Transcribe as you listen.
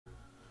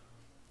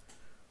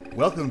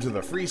Welcome to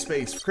the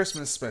Freespace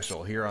Christmas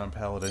Special here on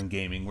Paladin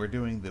Gaming. We're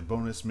doing the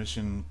bonus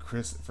mission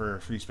for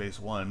Freespace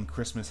 1,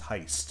 Christmas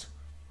Heist.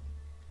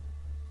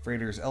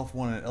 Freighters Elf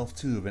 1 and Elf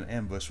 2 have been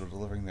ambushed while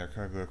delivering their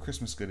cargo of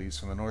Christmas goodies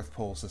from the North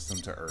Pole system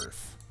to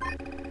Earth.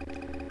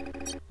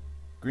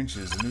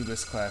 Grinch's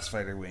Anubis-class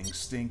fighter wings,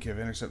 Stink, have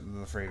intercepted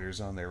the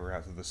freighters on their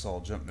route to the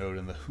Sol jump node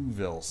in the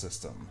Whoville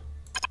system.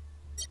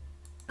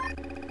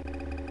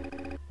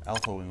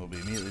 Alpha Wing will be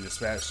immediately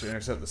dispatched to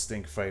intercept the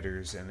Stink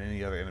fighters and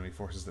any other enemy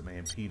forces that may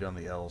impede on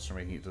the Elves from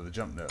making it to the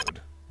jump node.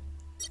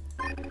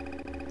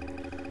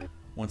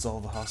 Once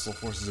all the hostile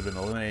forces have been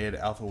eliminated,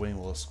 Alpha Wing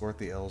will escort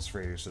the Elves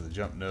freighters to the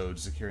jump node,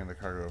 securing the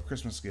cargo of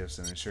Christmas gifts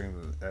and ensuring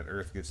that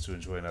Earth gets to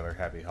enjoy another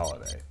happy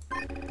holiday.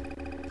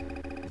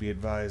 Be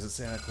advised that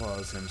Santa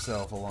Claus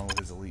himself, along with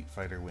his elite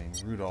fighter wing,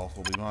 Rudolph,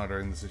 will be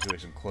monitoring the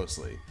situation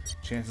closely.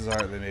 Chances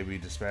are they may be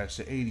dispatched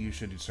to aid you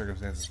should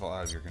circumstances fall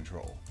out of your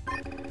control.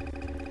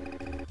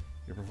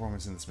 Your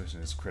performance in this mission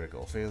is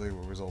critical. Failure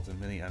will result in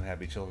many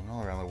unhappy children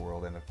all around the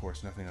world, and of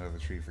course nothing under the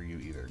tree for you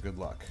either. Good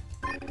luck.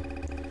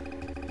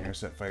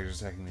 Intercept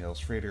fighters attacking the Elves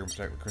freighter and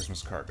protect the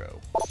Christmas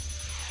cargo.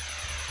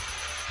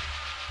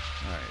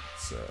 Alright,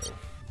 so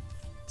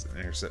it's an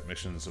intercept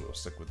mission, so we'll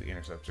stick with the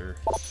interceptor.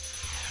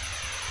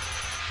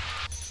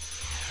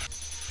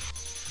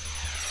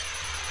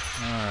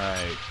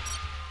 Alright.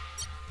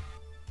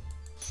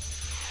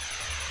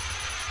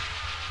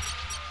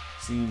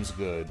 Seems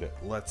good.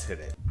 Let's hit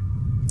it.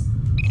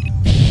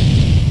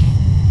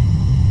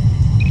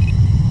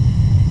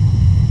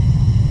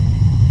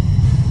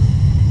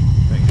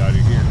 Thank God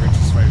you're here.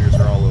 Grinch's fighters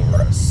are all over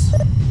us.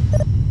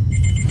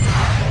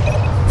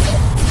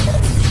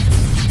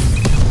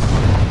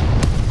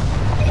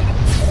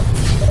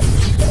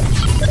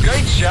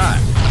 Great shot!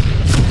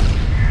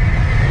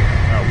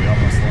 Oh, we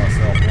almost lost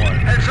L1.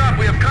 Heads up,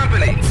 we have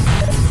company!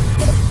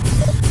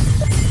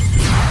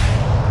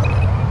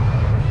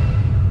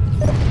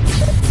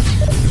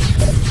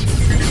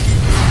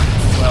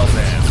 Well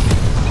then.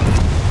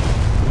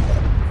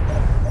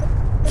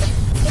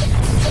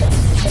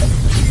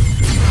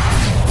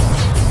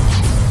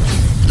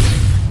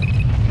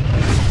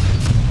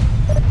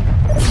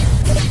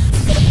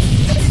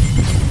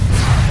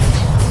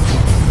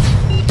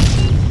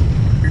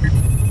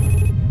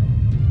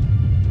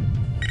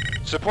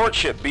 Support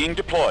ship being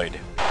deployed.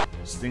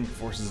 Stink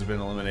forces have been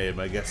eliminated.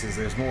 My guess is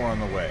there's more on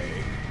the way.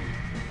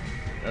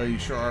 Oh, you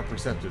sure are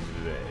perceptive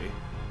today.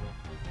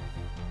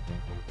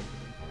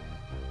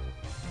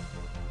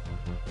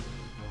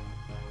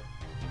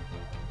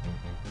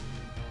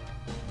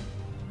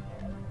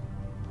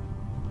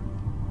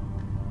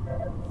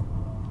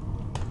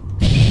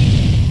 We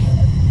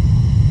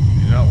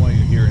do not want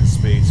you here in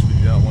space. We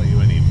do not want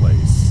you any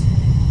place.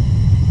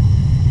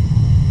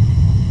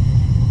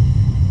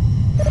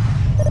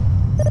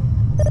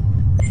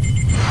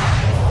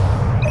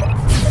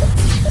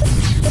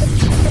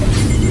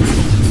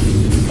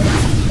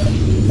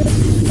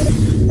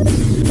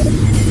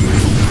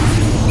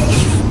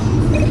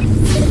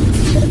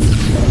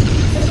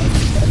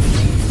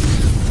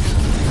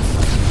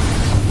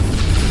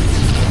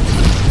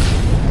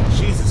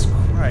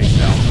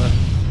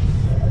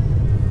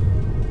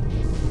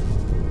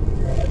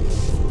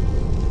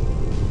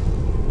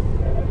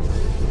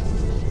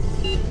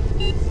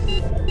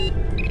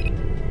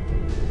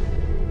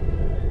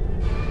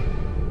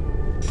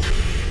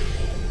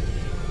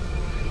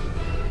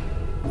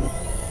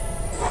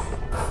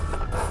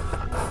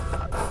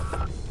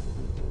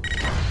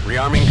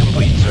 Rearming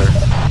complete, sir.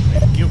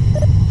 Thank you.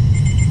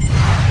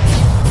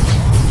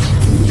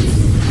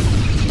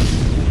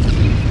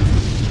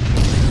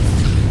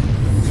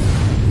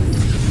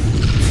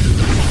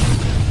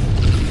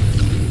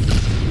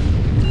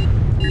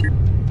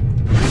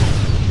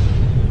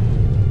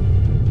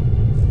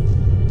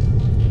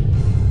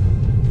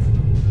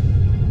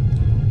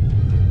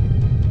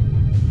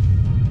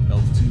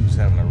 Elf 2's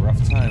having a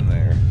rough time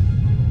there.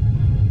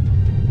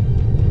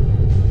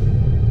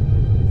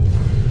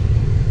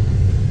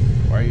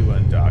 Why are you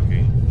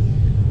undocking?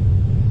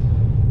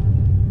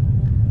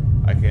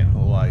 I can't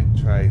hold. I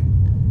tried.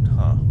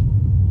 Huh.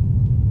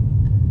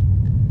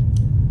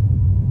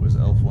 Was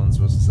Elf 1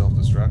 supposed to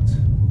self-destruct?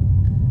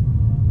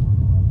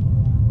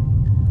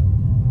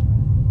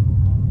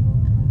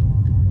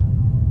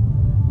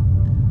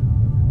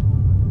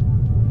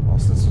 All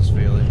systems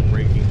failing,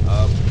 breaking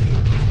up.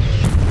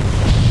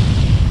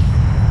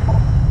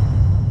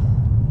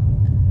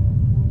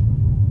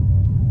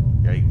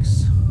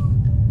 Yikes.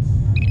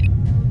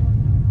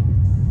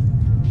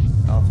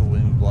 Alpha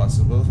Wing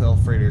lost both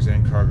Elf freighters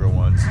and cargo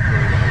ones.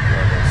 Securing the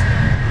cargo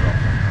stand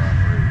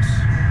route.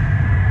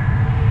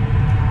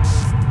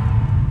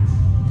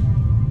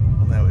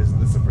 Well, now isn't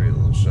this a pretty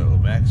little show?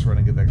 Max, run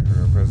and get that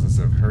cargo presence,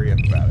 so hurry up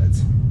about it.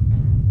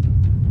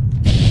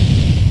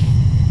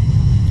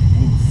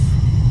 Oof.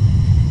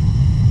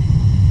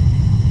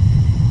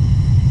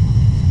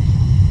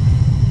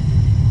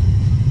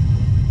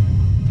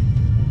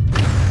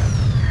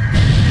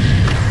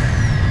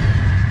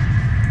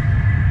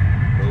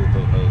 Ho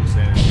ho ho,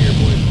 standing here,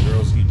 boys and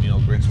girls, keep Neil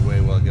Grinch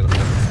away while I get a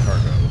hold of this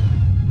cargo.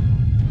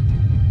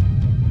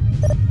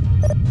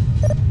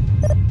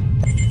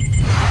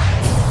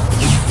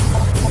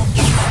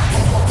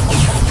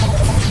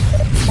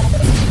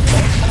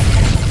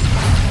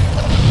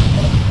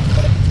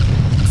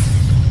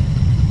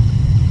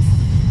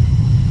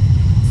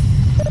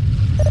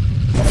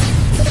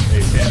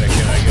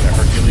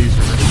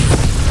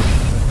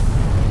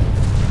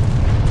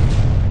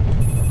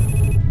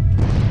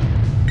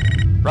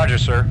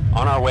 sir.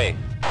 On our way.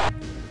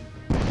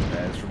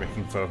 As for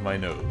making fun of my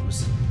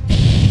nose.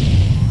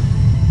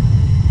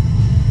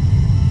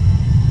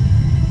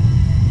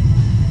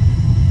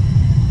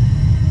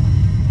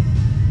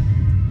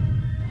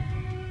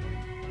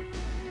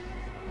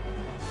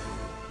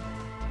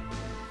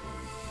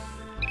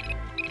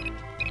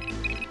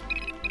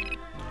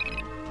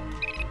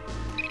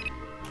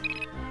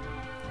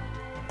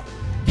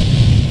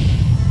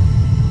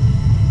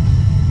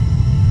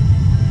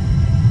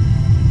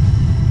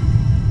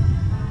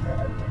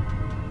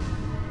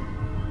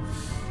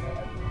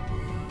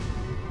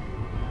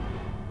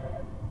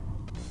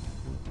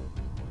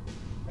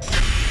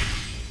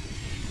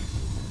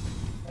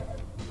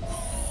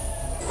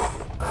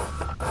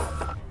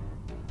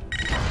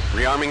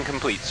 Rearming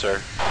complete,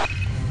 sir.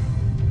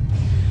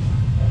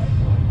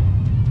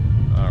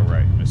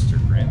 Alright, Mr.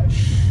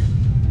 Grinch.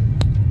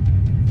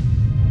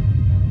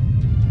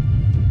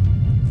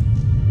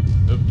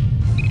 Oop.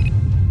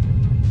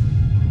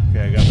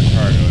 Okay, I got the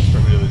cargo. It's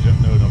probably the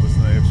jump node. I'll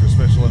listen to the extra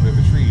special under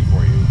the tree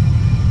for you.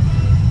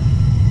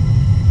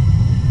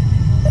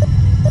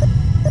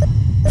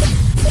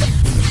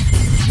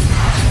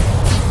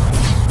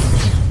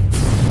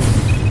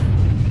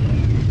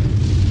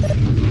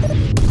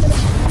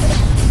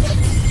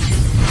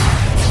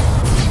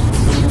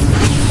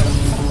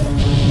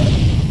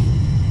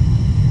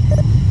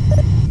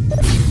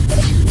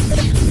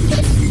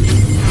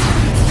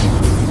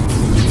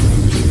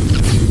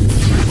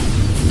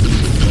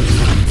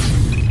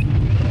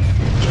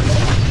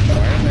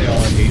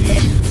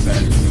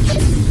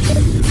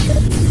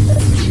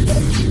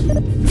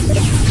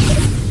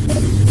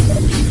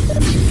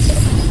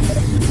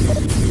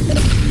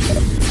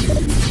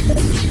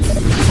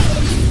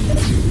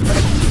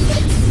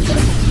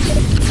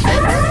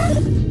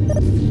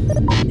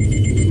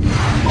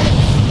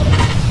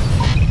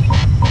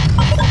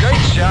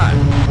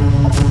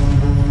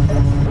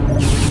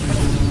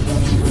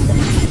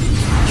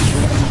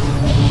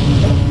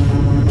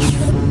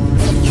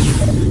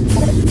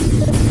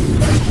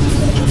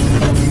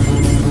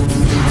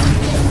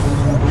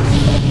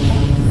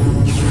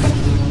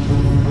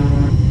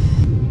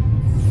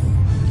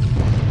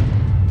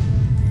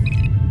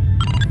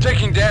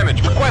 Taking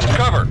damage. Request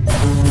cover.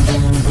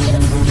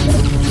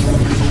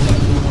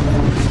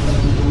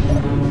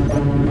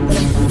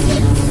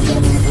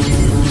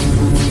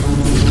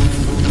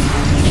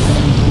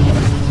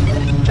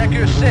 Check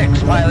your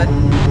 6, pilot.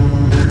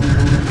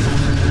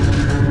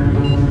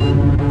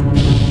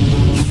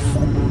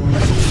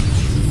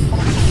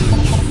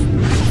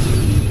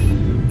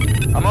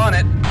 I'm on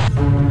it.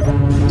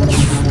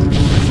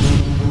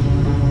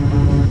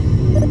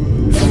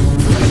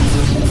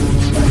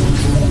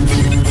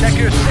 Check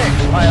your 6,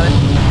 pilot.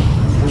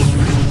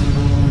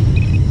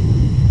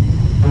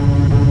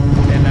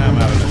 And now I'm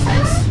out of the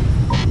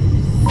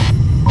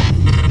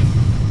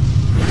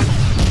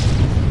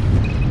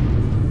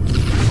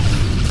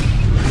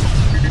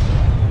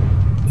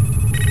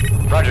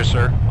 6. Roger,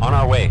 sir. On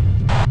our way.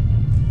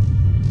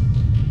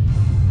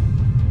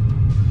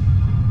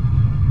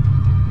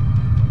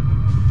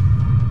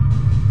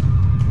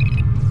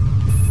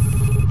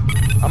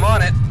 I'm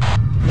on it.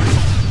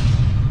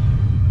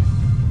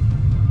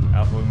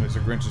 Alpha, when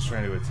Mr. Grinch is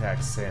trying to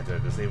attack Santa,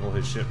 disable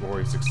his ship before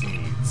he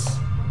succeeds.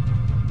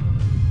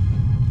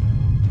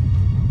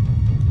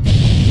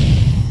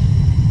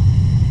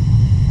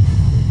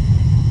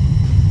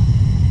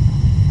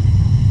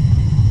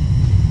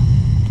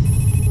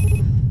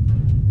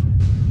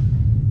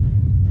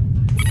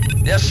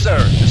 Yes, sir.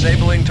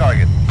 Disabling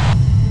target.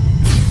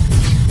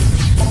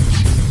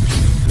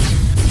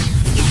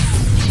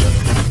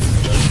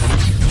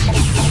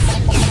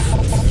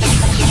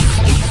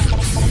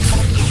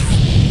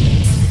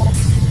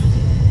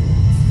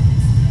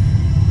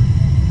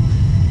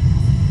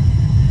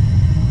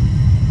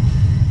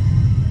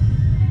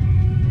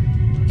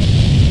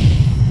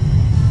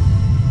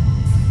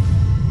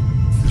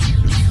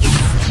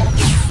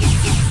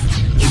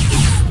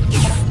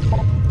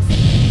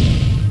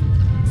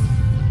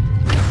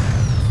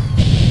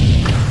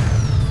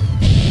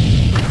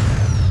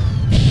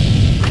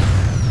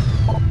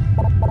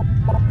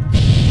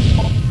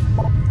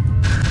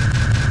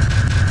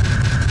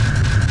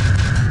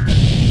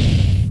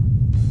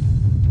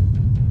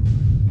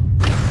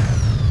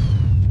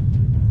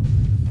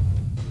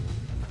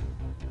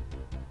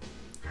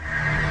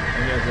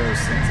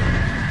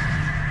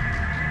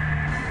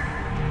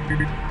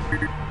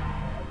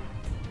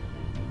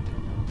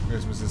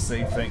 Christmas is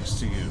safe thanks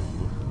to you.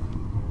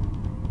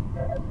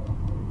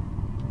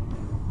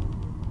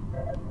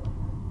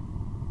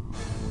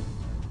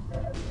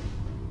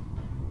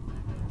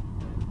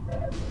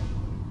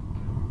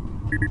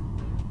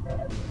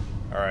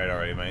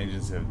 Alright, my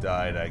engines have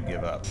died, I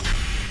give up.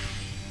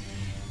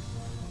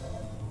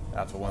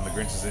 Alpha 1, the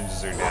Grinch's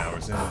engines are down.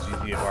 We're sending the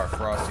GTFR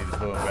Frosty to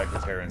tow him back to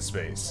Terran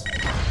space.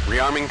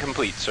 Rearming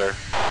complete, sir.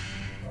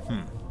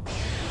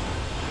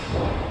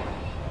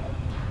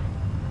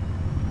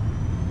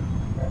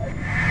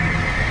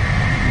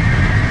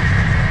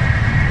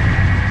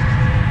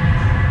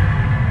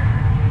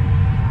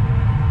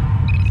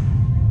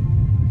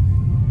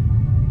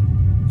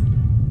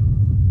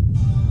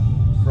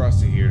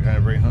 time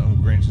to bring home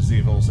Grinch to see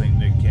if old Saint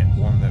Nick can't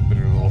warm that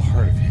bitter little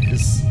heart of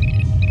his.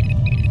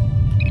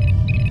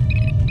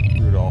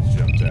 Rudolph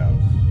jumped out.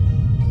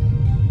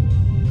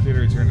 Clear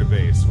to return to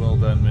base. Well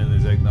done, men.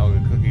 There's eggnog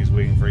and cookies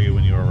waiting for you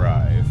when you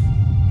arrive.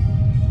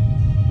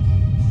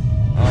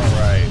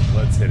 Alright,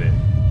 let's hit it.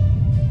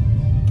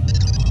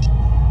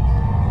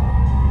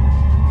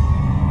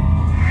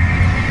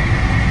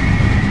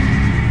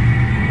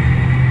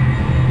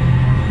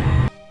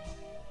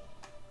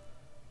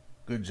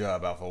 Good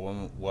job, Alpha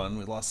 1.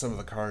 We lost some of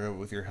the cargo, but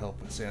with your help,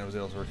 Santa was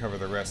able to recover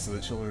the rest so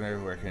that children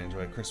everywhere can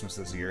enjoy Christmas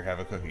this year. Have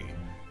a cookie.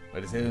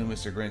 By detaining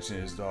Mr. Grinch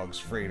and his dog's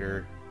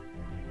freighter...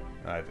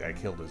 I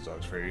killed his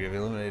dog's freighter. You have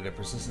eliminated a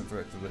persistent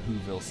threat to the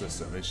Whoville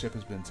system. His ship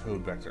has been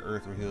towed back to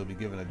Earth, where he will be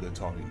given a good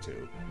talking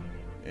to.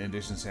 In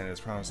addition, Santa has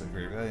promised that for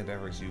your valiant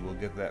efforts, you will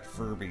get that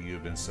Furby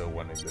you've been so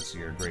wanting this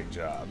year. Great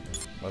job.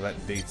 Well, that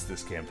dates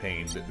this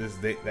campaign.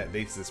 That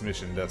dates this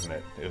mission, doesn't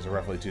it? It was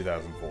roughly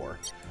 2004.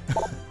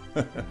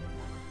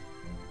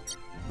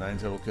 9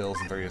 total kills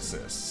and 3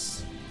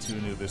 assists. 2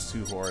 Anubis,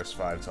 2 Horus,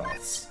 5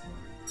 Toths.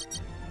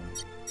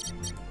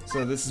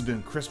 So this has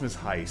been Christmas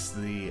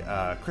Heist, the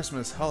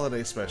Christmas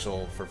holiday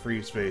special for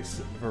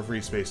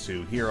Freespace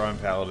 2 here on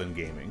Paladin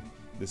Gaming.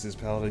 This is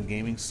Paladin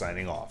Gaming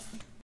signing off.